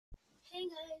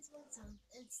guys, what's up?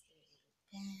 It's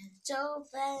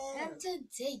Jovell. and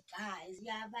today, guys, we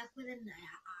are back with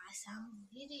another awesome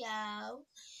video.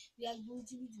 We are going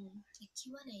to be doing a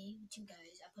Q&A with you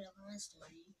guys. I put up on my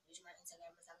story, which my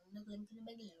Instagram is. I'm gonna link in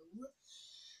the below.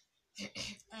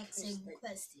 Asking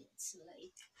questions. So,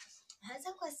 like, I had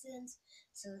some questions.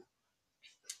 So,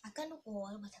 I can't do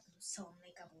all, but I can do some,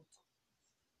 like about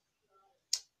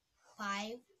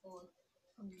 5 or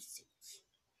probably 6.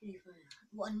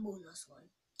 One bonus one.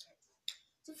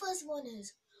 The first one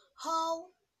is,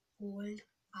 how old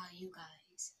are you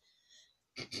guys?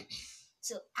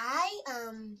 So I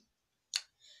am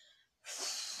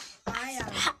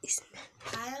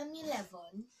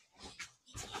 11.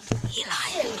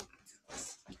 Eli.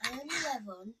 I am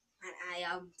 11. And I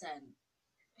am 10.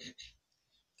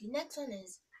 The next one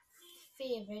is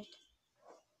favorite.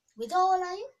 With all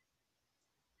are you?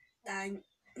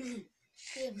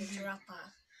 Favorite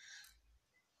rapper.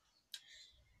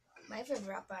 My favorite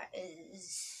rapper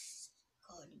is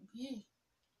Cardi B.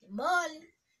 Jamal.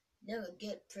 Never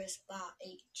get pressed by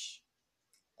H.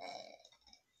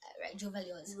 Right, jovell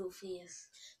yours. Blueface.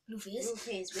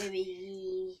 Blueface,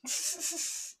 baby.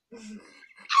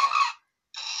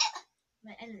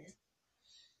 My enemies.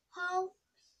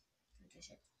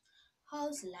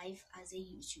 How's life as a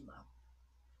YouTuber?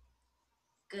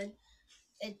 Good.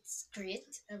 It's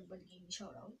great. Everybody give me a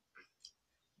shout out.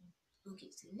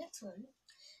 Okay, so the next one,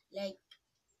 like,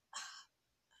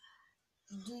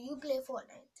 do you play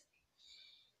Fortnite?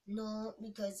 No,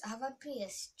 because I have a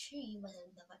PS3, but I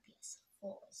don't have a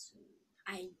PS4. So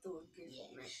I don't play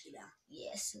Fortnite either.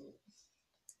 yeah, so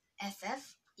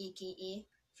FF, aka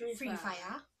Free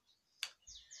Fire.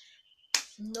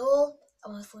 No,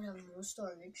 my phone have no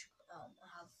storage. I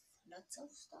have lots of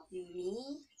stuff.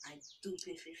 Me, I do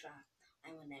play Free Fire.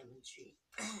 I'm on Diamond 3.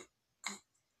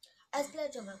 As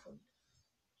pledge on my phone.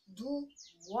 Do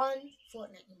one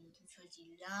Fortnite emoji for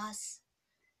the last,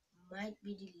 might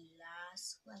be the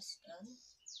last question.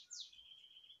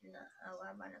 No, I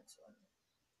have a next one.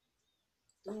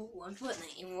 Do one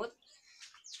Fortnite emote.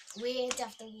 Wait,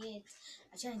 after wait.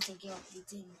 I'm trying to get up the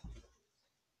thing.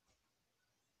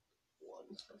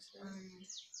 One person.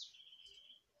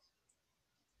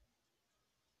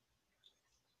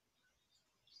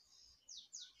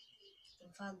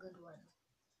 In fact, good one.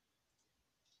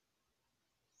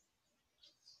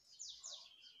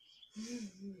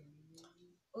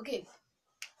 Okay.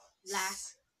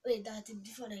 Last. Wait, that's a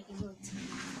different emote.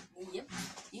 Yep.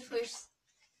 You first.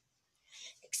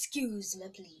 Excuse me,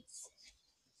 please.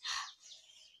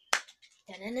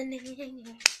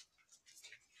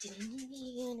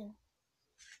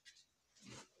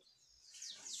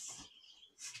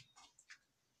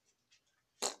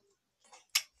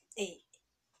 Hey.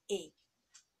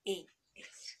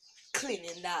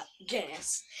 Cleaning that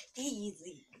gas.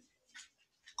 Easy.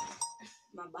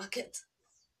 My bucket.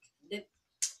 Dip.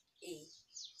 Hey.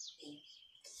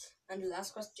 And the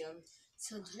last question.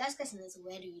 So the last question is,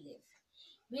 where do you live?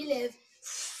 We live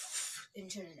in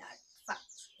Trinidad.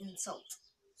 Facts. In South.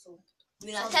 So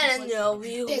We're not telling you,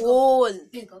 we big whole.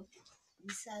 Big up.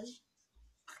 We sell.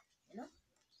 You know?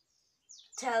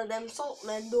 Tell them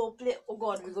something, don't play. Oh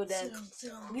God, we go there. So,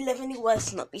 We live in the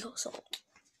West, not the house. So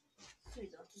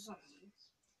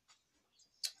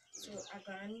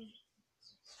again,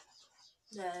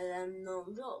 Tell them no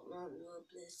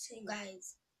place.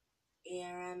 guys,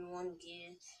 Air and one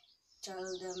gear. Tell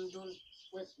them don't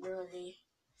with really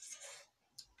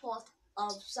Port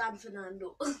of San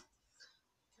Fernando.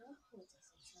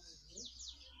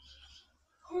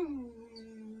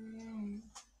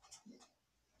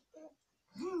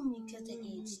 because the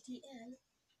HDL.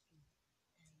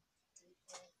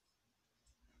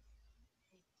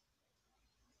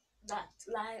 That's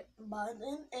like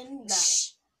button and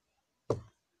that.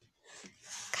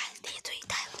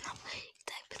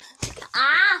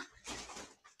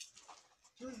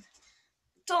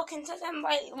 Talking to them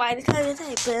why they can't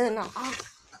type in now.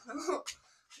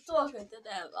 Talking to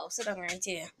them. I'll sit down right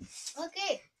here.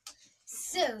 Okay,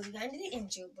 so we're gonna do the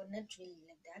intro, but not really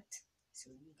like that. So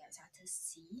you guys have to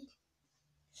see.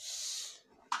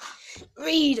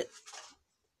 Read.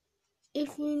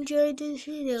 If you enjoyed this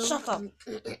video, Shut up.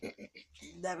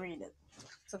 Then read it.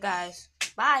 So guys,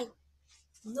 bye.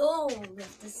 No, we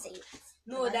have to say it.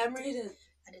 No, then read it.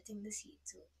 I don't think this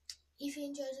so if you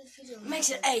enjoyed this video, Make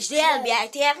sure HDL be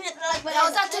active. But I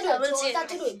was have to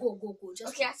do it. Go.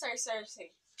 Just okay, sorry.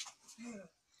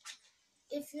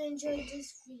 if you enjoyed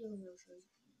this video, make sure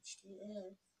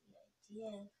HDL.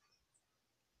 Yeah.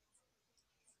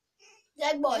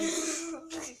 Jack boy.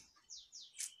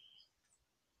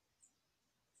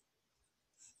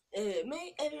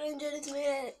 If you enjoyed this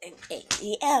video,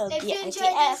 ATL, If you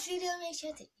enjoyed this video, make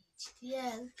sure to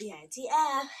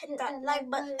BITF, hit that like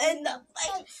button and the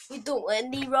like. We do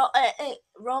any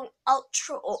wrong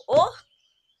outro or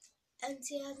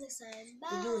until next time. Bye.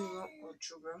 we doing wrong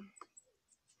outro, bro.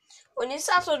 When it's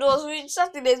Saturdays,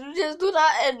 we just do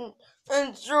that and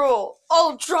intro.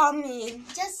 Ultra mean.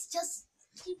 Just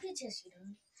keep it just, you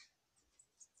know.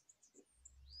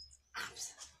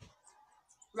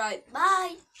 Right,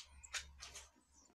 bye.